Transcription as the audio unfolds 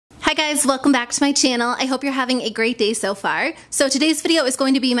guys, welcome back to my channel. I hope you're having a great day so far. So today's video is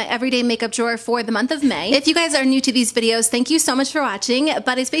going to be my everyday makeup drawer for the month of May. If you guys are new to these videos, thank you so much for watching,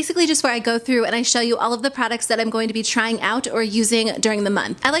 but it's basically just where I go through and I show you all of the products that I'm going to be trying out or using during the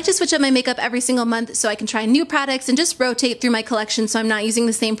month. I like to switch up my makeup every single month so I can try new products and just rotate through my collection so I'm not using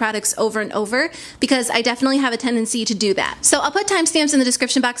the same products over and over, because I definitely have a tendency to do that. So I'll put timestamps in the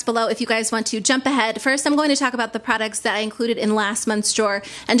description box below if you guys want to jump ahead. First, I'm going to talk about the products that I included in last month's drawer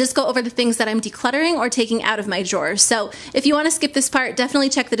and just go over the things that I'm decluttering or taking out of my drawer. So if you want to skip this part, definitely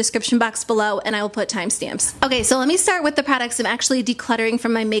check the description box below and I will put timestamps. Okay, so let me start with the products I'm actually decluttering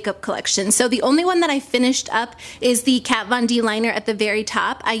from my makeup collection. So the only one that I finished up is the Kat Von D liner at the very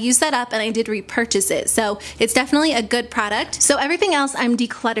top. I used that up and I did repurchase it. So it's definitely a good product. So everything else I'm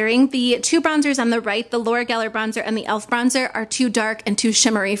decluttering. The two bronzers on the right, the Laura Geller bronzer and the e.l.f. bronzer, are too dark and too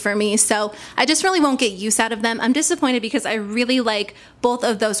shimmery for me. So I just really won't get use out of them. I'm disappointed because I really like both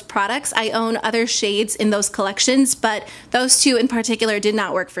of those products. I own other shades in those collections, but those two in particular did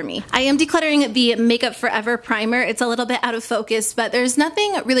not work for me. I am decluttering the Makeup Forever primer. It's a little bit out of focus, but there's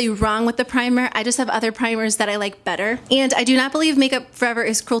nothing really wrong with the primer. I just have other primers that I like better. And I do not believe Makeup Forever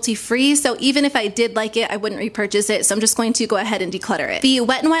is cruelty free, so even if I did like it, I wouldn't repurchase it, so I'm just going to go ahead and declutter it. The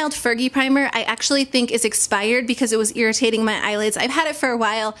Wet n Wild Fergie primer I actually think is expired because it was irritating my eyelids. I've had it for a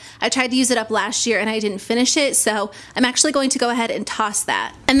while. I tried to use it up last year and I didn't finish it, so I'm actually going to go ahead and toss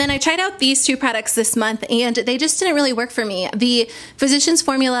that. And then I tried out these two products this month and they just didn't really work for me. The Physicians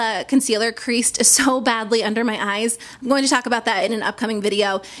Formula concealer creased so badly under my eyes. I'm going to talk about that in an upcoming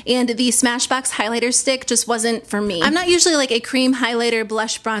video. And the Smashbox highlighter stick just wasn't for me. I'm not usually like a cream highlighter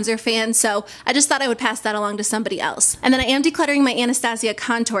blush bronzer fan, so I just thought I would pass that along to somebody else. And then I am decluttering my Anastasia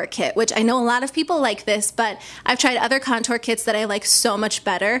contour kit, which I know a lot of people like this, but I've tried other contour kits that I like so much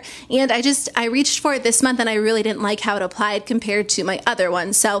better. And I reached for it this month and I really didn't like how it applied compared to my other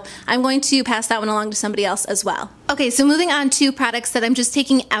one. So I'm going to pass that one along to somebody else as well. Okay, so moving on to products that I'm just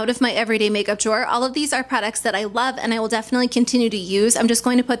taking out of my everyday makeup drawer. All of these are products that I love and I will definitely continue to use. I'm just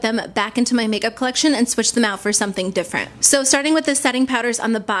going to put them back into my makeup collection and switch them out for something different. So starting with the setting powders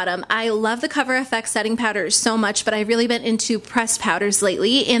on the bottom, I love the Cover FX setting powders so much, but I've really been into pressed powders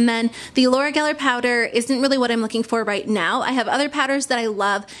lately. And then the Laura Geller powder isn't really what I'm looking for right now. I have other powders that I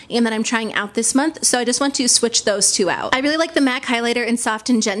love and that I'm trying out this month, so I just want to switch those two out. I really like the MAC highlighter in Soft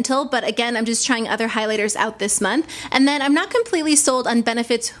and Gentle, but again, I'm just trying other highlighters out this month. And then I'm not completely sold on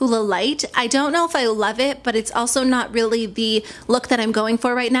Benefit's Hoola Light. I don't know if I love it, but it's also not really the look that I'm going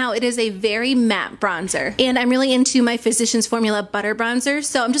for right now. It is a very matte bronzer. And I'm really into my Physicians Formula Butter Bronzer,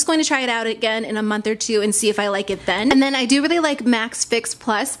 so I'm just going to try it out again in a month or two and see if I like it then. And then I do really like MAC's Fix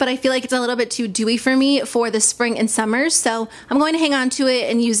Plus, but I feel like it's a little bit too dewy for me for the spring and summer, so I'm going to hang on to it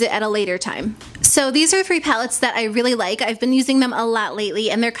and use it at a later time. So these are three palettes that I really like. I've been using them a lot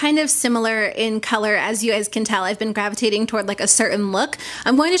lately and they're kind of similar in color. As you guys can tell, I've been gravitating toward like a certain look.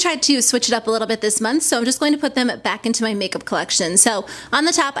 I'm going to try to switch it up a little bit this month, so I'm just going to put them back into my makeup collection. So on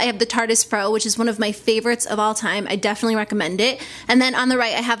the top I have the Tarteist Pro, which is one of my favorites of all time. I definitely recommend it. And then on the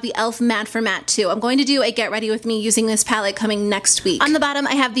right I have the e.l.f. Matte for Matte 2. I'm going to do a get ready with me using this palette coming next week. On the bottom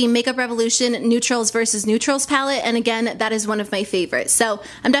I have the Makeup Revolution Neutrals versus Neutrals palette, and again, that is one of my favorites. So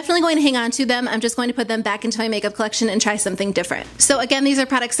I'm definitely going to hang on to them. I'm just going to put them back into my makeup collection and try something different. So again, these are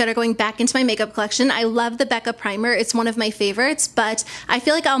products that are going back into my makeup collection. I love the Becca primer. It's one of my favorites, but I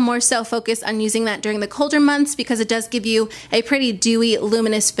feel like I'll more so focus on using that during the colder months because it does give you a pretty dewy,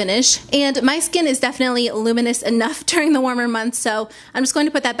 luminous finish. And my skin is definitely luminous enough during the warmer months, so I'm just going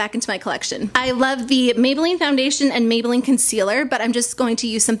to put that back into my collection. I love the Maybelline foundation and Maybelline concealer, but I'm just going to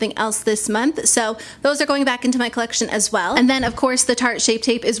use something else this month, so those are going back into my collection as well. And then of course the Tarte Shape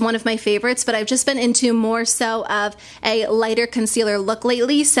Tape is one of my favorites, but I've just been into more so of a lighter concealer look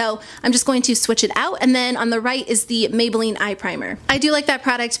lately, so I'm just going to switch it out. And then on the right is the Maybelline eye primer. I do like that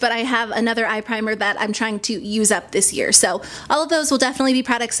product, but I have another eye primer that I'm trying to use up this year, so all of those will definitely be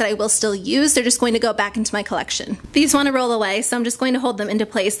products that I will still use. They're just going to go back into my collection. These want to roll away, so I'm just going to hold them into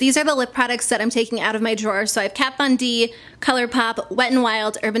place. These are the lip products that I'm taking out of my drawer. So I have Kat Von D, ColourPop, Wet n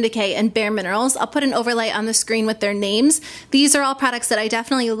Wild, Urban Decay, and Bare Minerals. I'll put an overlay on the screen with their names. These are all products that I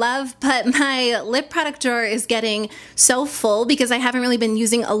definitely love, but my lip product drawer is getting so full because I haven't really been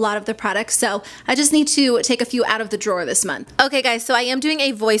using a lot of the products, so I just need to take a few out of the drawer this month. Okay guys, so I am doing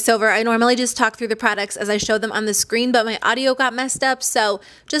a voiceover. I normally just talk through the products as I show them on the screen, but my audio got messed up, so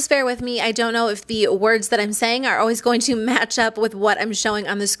just bear with me. I don't know if the words that I'm saying are always going to match up with what I'm showing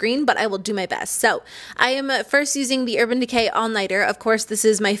on the screen, but I will do my best. So I am first using the Urban Decay All Nighter. Of course, this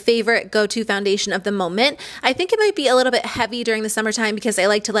is my favorite go-to foundation of the moment. I think it might be a little bit heavy during the summertime because I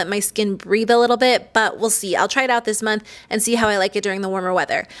like to let my skin breathe a little bit, but we'll see. I'll try it out this month and see see how I like it during the warmer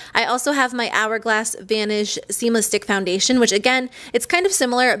weather. I also have my Hourglass Vanish Seamless Stick Foundation, which again, it's kind of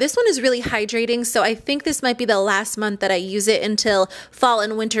similar. This one is really hydrating, so I think this might be the last month that I use it until fall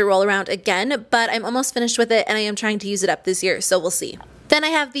and winter roll around again, but I'm almost finished with it and I am trying to use it up this year, so we'll see. Then I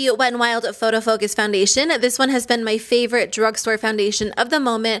have the Wet n Wild Photo Focus Foundation. This one has been my favorite drugstore foundation of the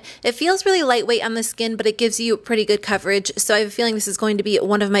moment. It feels really lightweight on the skin, but it gives you pretty good coverage. So I have a feeling this is going to be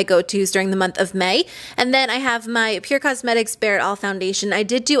one of my go-tos during the month of May. And then I have my Pure Cosmetics Bare It All Foundation. I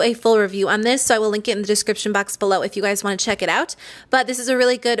did do a full review on this, so I will link it in the description box below if you guys want to check it out. But this is a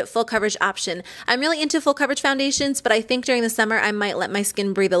really good full coverage option. I'm really into full coverage foundations, but I think during the summer I might let my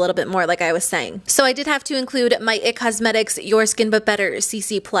skin breathe a little bit more, like I was saying. So I did have to include my IT Cosmetics Your Skin But Better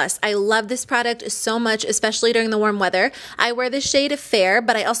CC+. I love this product so much, especially during the warm weather. I wear the shade Fair,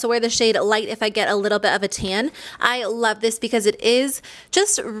 but I also wear the shade Light if I get a little bit of a tan. I love this because it is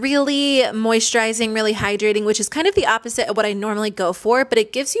just really moisturizing, really hydrating, which is kind of the opposite of what I normally go for, but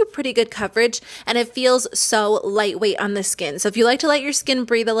it gives you pretty good coverage and it feels so lightweight on the skin. So if you like to let your skin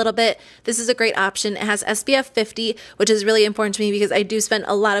breathe a little bit, this is a great option. It has SPF 50, which is really important to me because I do spend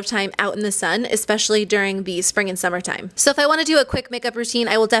a lot of time out in the sun, especially during the spring and summertime. So if I want to do a quick makeup routine,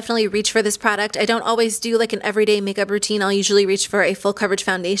 I will definitely reach for this product. I don't always do like an everyday makeup routine. I'll usually reach for a full coverage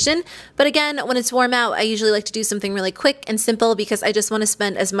foundation. But again, when it's warm out, I usually like to do something really quick and simple because I just want to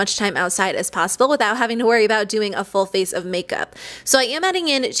spend as much time outside as possible without having to worry about doing a full face of makeup. So I am adding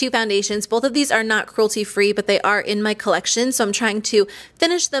in 2 foundations. Both of these are not cruelty free, but they are in my collection. So I'm trying to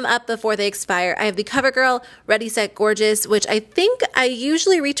finish them up before they expire. I have the CoverGirl Ready Set Gorgeous, which I think I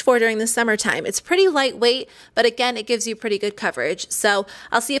usually reach for during the summertime. It's pretty lightweight, but again, it gives you pretty good coverage. So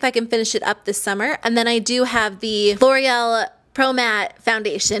I'll see if I can finish it up this summer. And then I do have the L'Oreal Pro Matte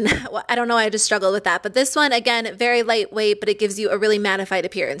Foundation. I don't know why I just struggled with that, but this one, again, very lightweight, but it gives you a really mattified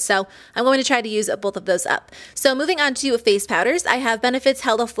appearance. So I'm going to try to use both of those up. So moving on to face powders, I have Benefit's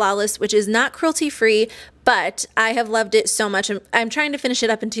Hella Flawless, which is not cruelty-free, but I have loved it so much. I'm trying to finish it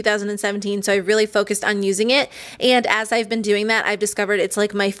up in 2017, so I really focused on using it. And as I've been doing that, I've discovered it's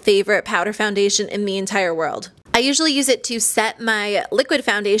like my favorite powder foundation in the entire world. I usually use it to set my liquid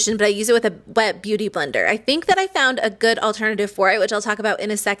foundation, but I use it with a wet beauty blender. I think that I found a good alternative for it, which I'll talk about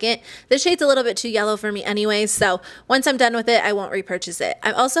in a second. This shade's a little bit too yellow for me anyway, so once I'm done with it, I won't repurchase it.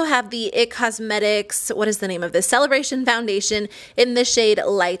 I also have the IT Cosmetics, what is the name of this? Celebration Foundation in the shade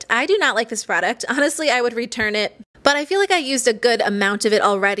Light. I do not like this product. Honestly, I would return it, but I feel like I used a good amount of it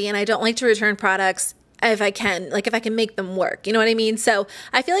already, and I don't like to return products if I can, like if I can make them work, you know what I mean? So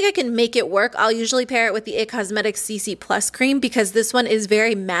I feel like I can make it work. I'll usually pair it with the IT Cosmetics CC Plus cream because this one is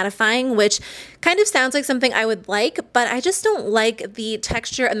very mattifying, which kind of sounds like something I would like, but I just don't like the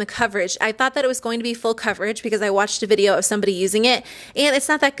texture and the coverage. I thought that it was going to be full coverage because I watched a video of somebody using it and it's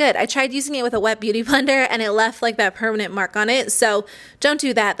not that good. I tried using it with a wet beauty blender and it left like that permanent mark on it. So don't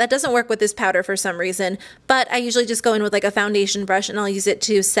do that. That doesn't work with this powder for some reason, but I usually just go in with like a foundation brush and I'll use it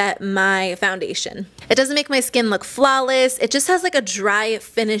to set my foundation. It doesn't make my skin look flawless. It just has like a dry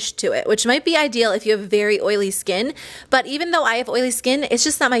finish to it, which might be ideal if you have very oily skin. But even though I have oily skin, it's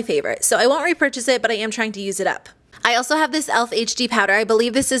just not my favorite. So I won't repurchase it, but I am trying to use it up. I also have this e.l.f. HD powder. I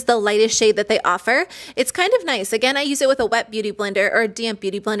believe this is the lightest shade that they offer. It's kind of nice. Again, I use it with a wet beauty blender or a damp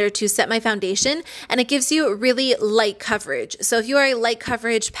beauty blender to set my foundation, and it gives you really light coverage. So if you are a light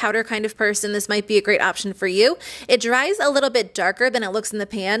coverage powder kind of person, this might be a great option for you. It dries a little bit darker than it looks in the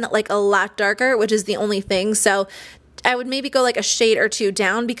pan, like a lot darker, which is the only thing. So I would maybe go like a shade or 2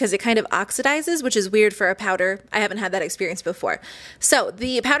 down because it kind of oxidizes, which is weird for a powder. I haven't had that experience before. So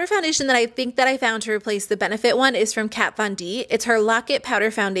the powder foundation that I think that I found to replace the Benefit one is from Kat Von D. It's her Lock-It Powder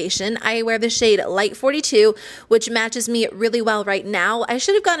Foundation. I wear the shade Light 42, which matches me really well right now. I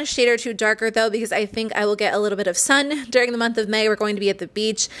should have gone a shade or 2 darker though because I think I will get a little bit of sun during the month of May. We're going to be at the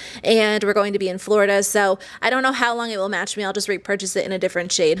beach and we're going to be in Florida, so I don't know how long it will match me. I'll just repurchase it in a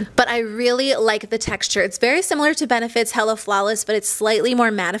different shade. But I really like the texture. It's very similar to Benefit's Hella Flawless, but it's slightly more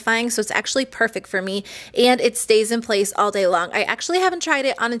mattifying, so it's actually perfect for me, and it stays in place all day long. I actually haven't tried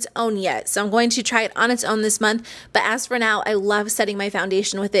it on its own yet, so I'm going to try it on its own this month, but as for now, I love setting my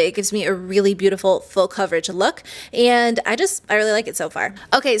foundation with it. It gives me a really beautiful full coverage look, and I really like it so far.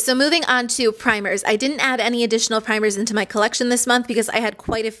 Okay, so moving on to primers. I didn't add any additional primers into my collection this month because I had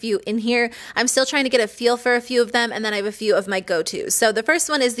quite a few in here. I'm still trying to get a feel for a few of them, and then I have a few of my go-tos. So the first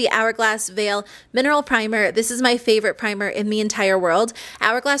one is the Hourglass Veil Mineral Primer. This is my favorite primer in the entire world.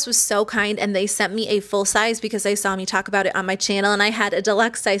 Hourglass was so kind and they sent me a full size because they saw me talk about it on my channel, and I had a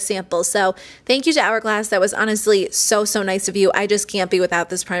deluxe size sample. So thank you to Hourglass. That was honestly so nice of you. I just can't be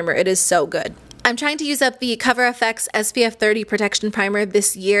without this primer. It is so good. I'm trying to use up the Cover FX SPF 30 Protection Primer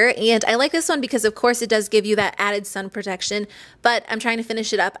this year, and I like this one because of course it does give you that added sun protection, but I'm trying to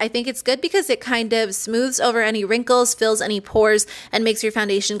finish it up. I think it's good because it kind of smooths over any wrinkles, fills any pores, and makes your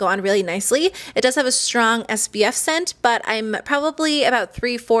foundation go on really nicely. It does have a strong SPF scent, but I'm probably about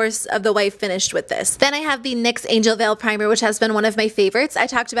 3/4 of the way finished with this. Then I have the NYX Angel Veil Primer, which has been one of my favorites. I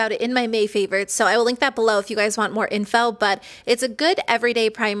talked about it in my May favorites, so I will link that below if you guys want more info, but it's a good everyday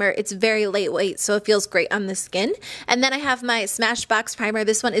primer. It's very lightweight, so it feels great on the skin. And then I have my Smashbox primer.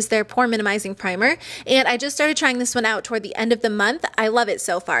 This one is their pore minimizing primer, and I just started trying this one out toward the end of the month. I love it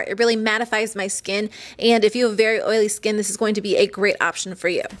so far. It really mattifies my skin, and if you have very oily skin, this is going to be a great option for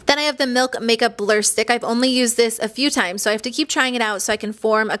you. Then I have the Milk Makeup Blur Stick. I've only used this a few times, so I have to keep trying it out so I can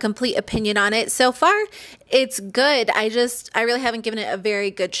form a complete opinion on it. So far, it's good. I really haven't given it a very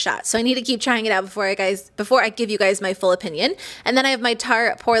good shot. So I need to keep trying it out before I give you guys my full opinion. And then I have my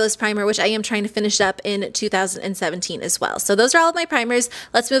Tarte Poreless Primer, which I am trying to finish up in 2017 as well. So those are all of my primers.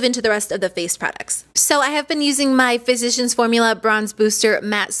 Let's move into the rest of the face products. So I have been using my Physicians Formula Bronze Booster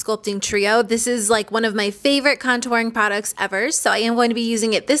Matte Sculpting Trio. This is like one of my favorite contouring products ever. So I am going to be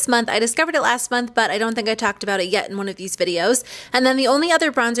using it this month. I discovered it last month, but I don't think I talked about it yet in one of these videos. And then the only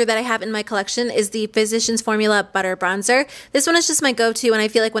other bronzer that I have in my collection is the Physicians Formula Butter Bronzer. This one is just my go-to, and I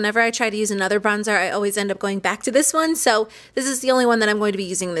feel like whenever I try to use another bronzer, I always end up going back to this one, so this is the only one that I'm going to be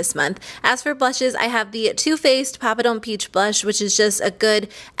using this month. As for blushes, I have the Too Faced Papa Don't Peach blush, which is just a good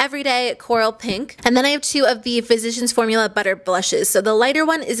everyday coral pink. And then I have two of the Physicians Formula Butter blushes. So the lighter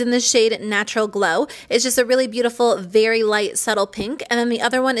one is in the shade Natural Glow. It's just a really beautiful, very light, subtle pink. And then the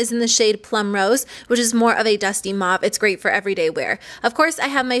other one is in the shade Plum Rose, which is more of a dusty mauve. It's great for everyday wear. Of course, I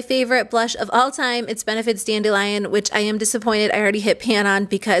have my favorite blush of all time. It's Benefit Dandelion, which I am disappointed I already hit pan on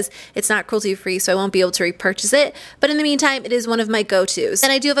because it's not cruelty free, so I won't be able to repurchase it. But in the meantime, it is one of my go-tos.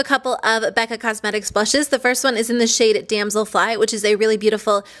 And I do have a couple of Becca Cosmetics blushes. The first one is in the shade Damselfly, which is a really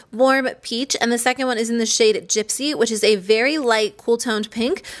beautiful warm peach, and the second one is in the shade Gypsy, which is a very light, cool-toned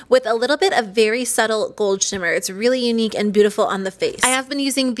pink with a little bit of very subtle gold shimmer. It's really unique and beautiful on the face. I have been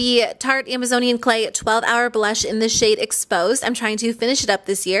using the Tarte Amazonian Clay 12-Hour Blush in the shade Exposed. I'm trying to finish it up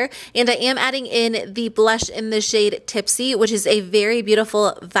this year, and I am adding in the blush in the shade Tipsy, which is a very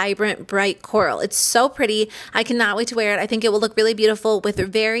beautiful, vibrant, bright coral. It's so pretty. I cannot wait to wear it. I think it will look really beautiful with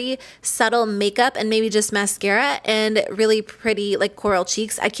very subtle makeup and maybe just mascara and really pretty like coral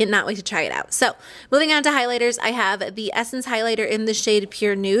cheeks. I cannot wait to try it out. So moving on to highlighters, I have the Essence highlighter in the shade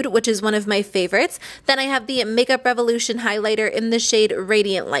Pure Nude, which is one of my favorites. Then I have the Makeup Revolution highlighter in the shade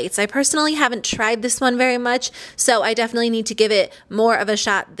Radiant Lights. I personally haven't tried this one very much, so I definitely need to give it more of a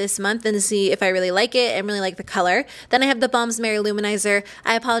shot this month and see if I really like it and really like the color. Then I have the Balms Mary Luminizer.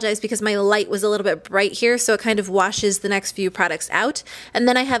 I apologize because my light was a little bit bright here, so it kind of washes the next few products out. And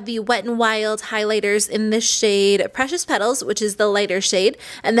then I have the Wet n Wild highlighters in the shade Precious Petals, which is the lighter shade,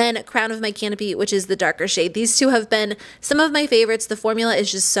 and then Crown of My Canopy, which is the darker shade. These two have been some of my favorites. The formula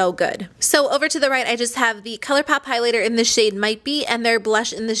is just so good. So over to the right, I just have the ColourPop highlighter in the shade Might Be, and their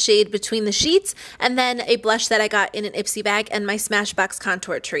blush in the shade Between the Sheets, and then a blush that I got in an Ipsy bag, and my Smashbox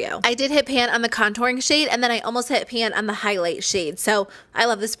Contour Trio. I did hit pan on the contouring shade, and then I almost hit pan on the highlight shade, so I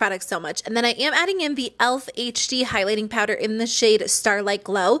love this product so much. And then I am adding in the e.l.f. HD highlighting powder in the shade Starlight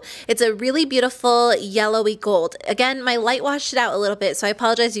Glow. It's a really beautiful yellowy gold. Again, my light washed it out a little bit, so I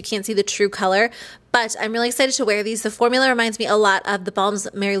apologize you can't see the true color, but I'm really excited to wear these. The formula reminds me a lot of the Balms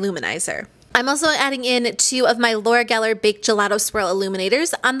Mary Luminizer. I'm also adding in two of my Laura Geller Baked Gelato Swirl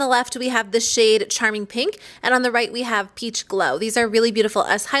Illuminators. On the left, we have the shade Charming Pink, and on the right, we have Peach Glow. These are really beautiful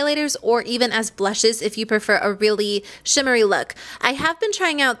as highlighters or even as blushes if you prefer a really shimmery look. I have been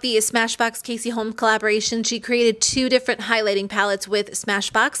trying out the Smashbox Casey Holmes collaboration. She created two different highlighting palettes with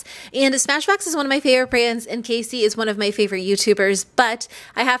Smashbox, and Smashbox is one of my favorite brands, and Casey is one of my favorite YouTubers, but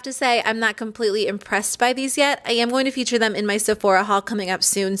I have to say I'm not completely impressed by these yet. I am going to feature them in my Sephora haul coming up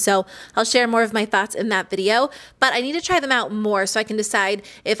soon, so I'll share more of my thoughts in that video, but I need to try them out more so I can decide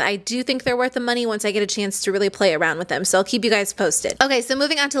if I do think they're worth the money once I get a chance to really play around with them. So I'll keep you guys posted. Okay, so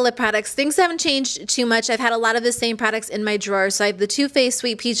moving on to lip products. Things haven't changed too much. I've had a lot of the same products in my drawer. So I have the Too Faced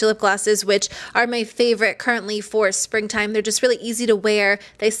Sweet Peach lip glosses, which are my favorite currently for springtime. They're just really easy to wear.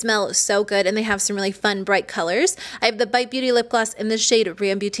 They smell so good, and they have some really fun, bright colors. I have the Bite Beauty lip gloss in the shade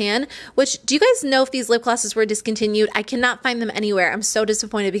Rambutan, which, do you guys know if these lip glosses were discontinued? I cannot find them anywhere. I'm so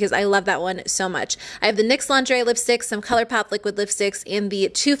disappointed because I love that one. one so much. I have the NYX Lingerie lipstick, some ColourPop liquid lipsticks, and the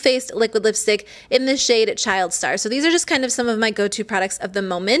Too Faced liquid lipstick in the shade Child Star. So these are just kind of some of my go-to products of the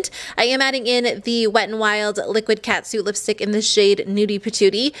moment. I am adding in the Wet n Wild liquid catsuit lipstick in the shade Nudie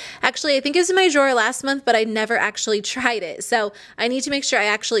Patootie. Actually, I think it was in my drawer last month, but I never actually tried it. So I need to make sure I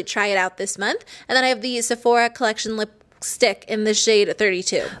actually try it out this month. And then I have the Sephora Collection lip stick in the shade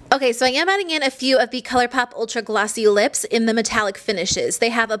 32. Okay, so I am adding in a few of the ColourPop Ultra Glossy lips in the metallic finishes. They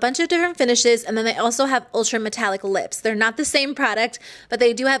have a bunch of different finishes, and then they also have ultra metallic lips. They're not the same product, but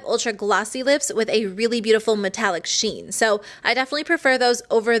they do have ultra glossy lips with a really beautiful metallic sheen. So I definitely prefer those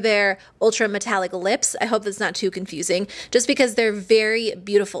over their ultra metallic lips. I hope that's not too confusing, just because they're very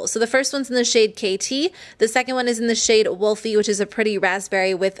beautiful. So the first one's in the shade KT. The second one is in the shade Wolfie, which is a pretty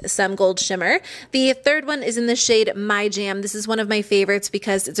raspberry with some gold shimmer. The third one is in the shade My Jam. This is one of my favorites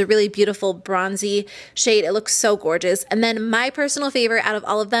because it's a really beautiful bronzy shade. It looks so gorgeous. And then my personal favorite out of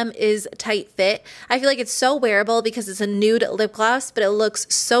all of them is Tight Fit. I feel like it's so wearable because it's a nude lip gloss, but it looks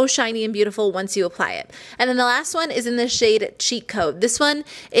so shiny and beautiful once you apply it. And then the last one is in the shade Cheat Code. This one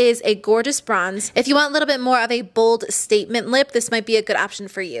is a gorgeous bronze. If you want a little bit more of a bold statement lip, this might be a good option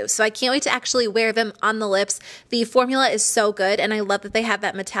for you. So I can't wait to actually wear them on the lips. The formula is so good, and I love that they have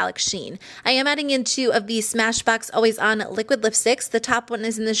that metallic sheen. I am adding in 2 of the Smashbox Always On liquid lipsticks. The top one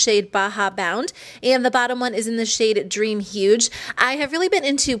is in the shade Baja Bound, and the bottom one is in the shade Dream Huge. I have really been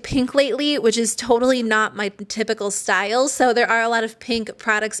into pink lately, which is totally not my typical style, so there are a lot of pink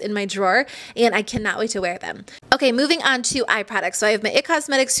products in my drawer, and I cannot wait to wear them. Okay, moving on to eye products. So I have my IT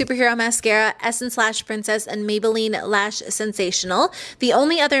Cosmetics Superhero Mascara, Essence Lash Princess, and Maybelline Lash Sensational. The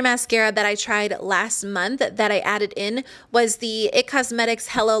only other mascara that I tried last month that I added in was the IT Cosmetics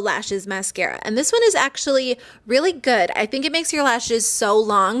Hello Lashes Mascara, and this one is actually really good. I think it makes your lashes so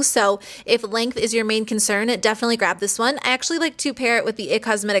long, so if length is your main concern, definitely grab this one. I actually like to pair it with the IT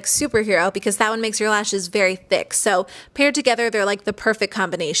Cosmetics Superhero because that one makes your lashes very thick, so paired together, they're like the perfect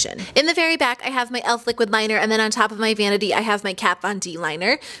combination. In the very back, I have my e.l.f. liquid liner, and then on top of my vanity, I have my Kat Von D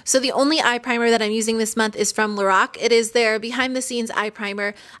liner. So the only eye primer that I'm using this month is from Lorac. It is their behind the scenes eye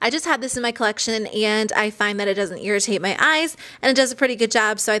primer. I just had this in my collection, and I find that it doesn't irritate my eyes, and it does a pretty good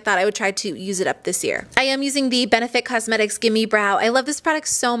job, so I thought I would try to use it up this year. I am using the Benefit Cosmetics Gimme Brow. I love this product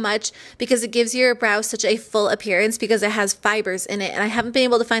so much because it gives your brow such a full appearance because it has fibers in it, and I haven't been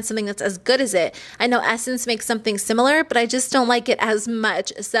able to find something that's as good as it. I know Essence makes something similar, but I just don't like it as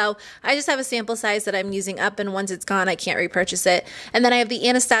much, so I just have a sample size that I'm using up, and once it's gone, I can't repurchase it. And then I have the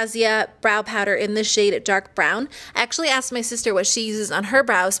Anastasia brow powder in the shade Dark Brown. I actually asked my sister what she uses on her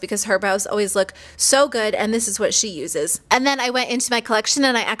brows because her brows always look so good, and this is what she uses. And then I went into my collection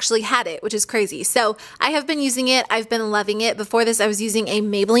and I actually had it, which is crazy. So I have been using it. I've been loving it. Before this, I was using a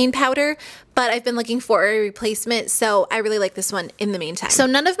Maybelline powder, but I've been looking for a replacement, so I really like this one in the meantime. So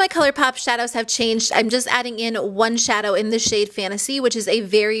none of my ColourPop shadows have changed. I'm just adding in one shadow in the shade Fantasy, which is a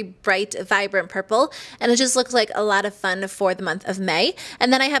very bright, vibrant purple, and it just looks like a lot of fun for the month of May.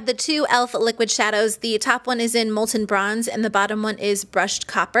 And then I have the 2 e.l.f. liquid shadows. The top one is in Molten Bronze, and the bottom one is Brushed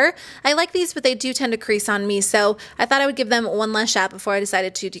Copper. I like these, but they do tend to crease on me, so I thought I would give them one last shot before I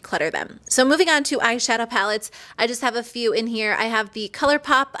decided to declutter them. So moving on to eyeshadow palettes, I just have a few in here. I have the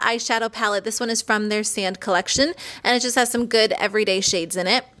ColourPop eyeshadow palette. This one is from their Sand collection, and it just has some good everyday shades in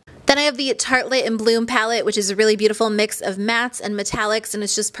it. Then I have the Tartelette in Bloom palette, which is a really beautiful mix of mattes and metallics, and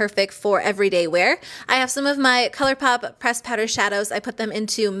it's just perfect for everyday wear. I have some of my ColourPop pressed powder shadows. I put them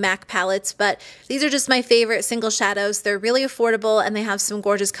into MAC palettes, but these are just my favorite single shadows. They're really affordable, and they have some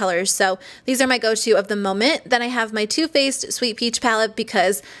gorgeous colors, so these are my go-to of the moment. Then I have my Too Faced Sweet Peach palette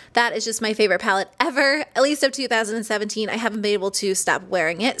because that is just my favorite palette ever, at least of 2017. I haven't been able to stop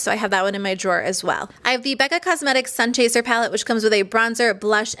wearing it, so I have that one in my drawer as well. I have the Becca Cosmetics Sun Chaser palette, which comes with a bronzer,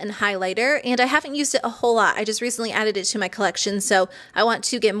 blush, and highlighter, and I haven't used it a whole lot. I just recently added it to my collection, so I want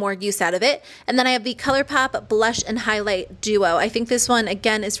to get more use out of it. And then I have the ColourPop Blush and Highlight Duo. I think this one,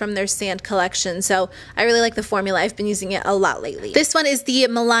 again, is from their Sand collection, so I really like the formula. I've been using it a lot lately. This one is the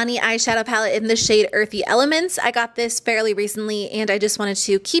Milani eyeshadow palette in the shade Earthy Elements. I got this fairly recently, and I just wanted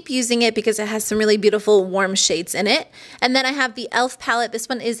to keep using it because it has some really beautiful warm shades in it. And then I have the e.l.f. palette. This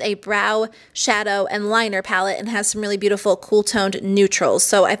one is a brow, shadow, and liner palette and has some really beautiful cool toned neutrals,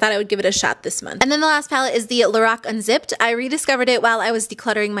 so I thought I would give it a shot this month. And then the last palette is the Lorac Unzipped. I rediscovered it while I was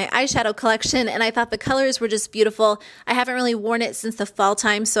decluttering my eyeshadow collection, and I thought the colors were just beautiful. I haven't really worn it since the fall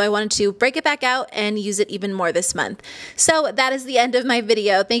time, so I wanted to break it back out and use it even more this month. So that is the end of my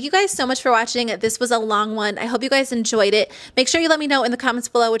video. Thank you guys so much for watching. This was a long one. I hope you guys enjoyed it. Make sure you let me know in the comments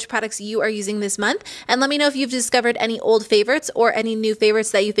below which products you are using this month, and let me know if you've discovered any old favorites or any new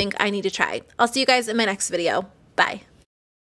favorites that you think I need to try. I'll see you guys in my next video. Bye.